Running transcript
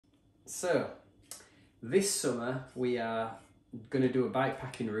So, this summer we are going to do a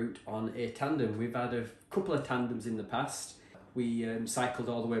bikepacking route on a tandem. We've had a couple of tandems in the past. We cycled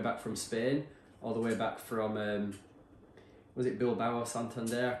all the way back from Spain, all the way back from, was it Bilbao or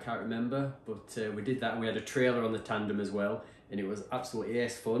Santander? I can't remember, but we did that and we had a trailer on the tandem as well, and it was absolutely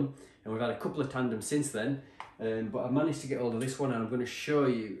ace fun. And we've had a couple of tandems since then, but I've managed to get hold of this one, and I'm going to show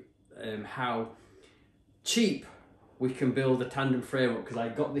you how cheap we can build a tandem frame up, because I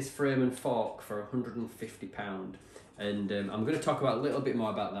got this frame and fork for £150, and I'm going to talk about a little bit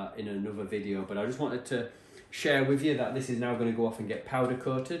more about that in another video, but I just wanted to share with you that this is now going to go off and get powder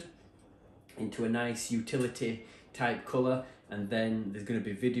coated into a nice utility type colour, and then there's going to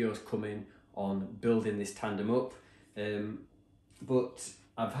be videos coming on building this tandem up, but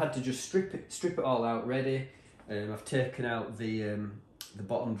I've had to just strip it all out ready. I've taken out the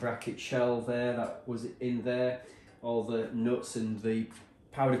bottom bracket shell there that was in there. All the nuts and the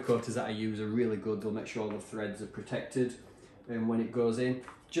powder coaters that I use are really good. They'll make sure all the threads are protected when it goes in.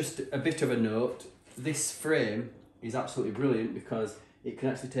 Just a bit of a note, this frame is absolutely brilliant because it can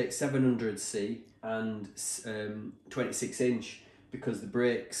actually take 700C and 26 inch, because the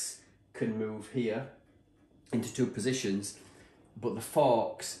brakes can move here into two positions, but the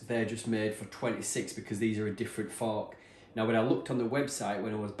forks, they're just made for 26 because these are a different fork. Now when I looked on the website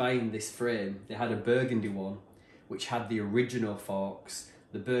when I was buying this frame, they had a burgundy one which had the original forks,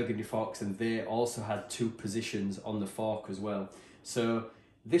 the burgundy forks, and they also had two positions on the fork as well. So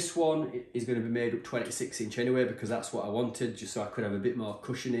this one is going to be made up 26 inch anyway, because that's what I wanted, just so I could have a bit more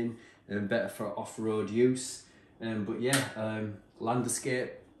cushioning and better for off-road use. But yeah,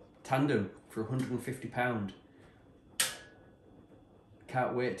 Landescape tandem for £150.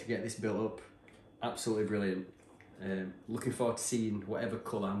 Can't wait to get this built up. Absolutely brilliant. Looking forward to seeing whatever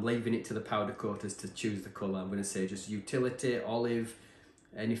colour. I'm leaving it to the powder coaters to choose the colour. I'm going to say just utility, olive,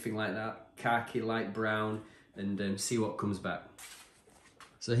 anything like that, khaki, light brown, and see what comes back.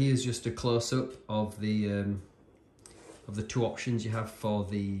 So here's just a close-up of the two options you have for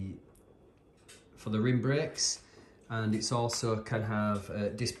the rim brakes, and it's also can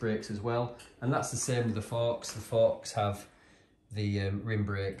have disc brakes as well, and that's the same with the forks. The forks have the rim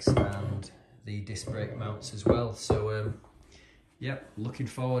brakes and the disc brake mounts as well. So yeah, looking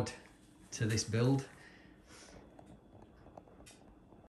forward to this build.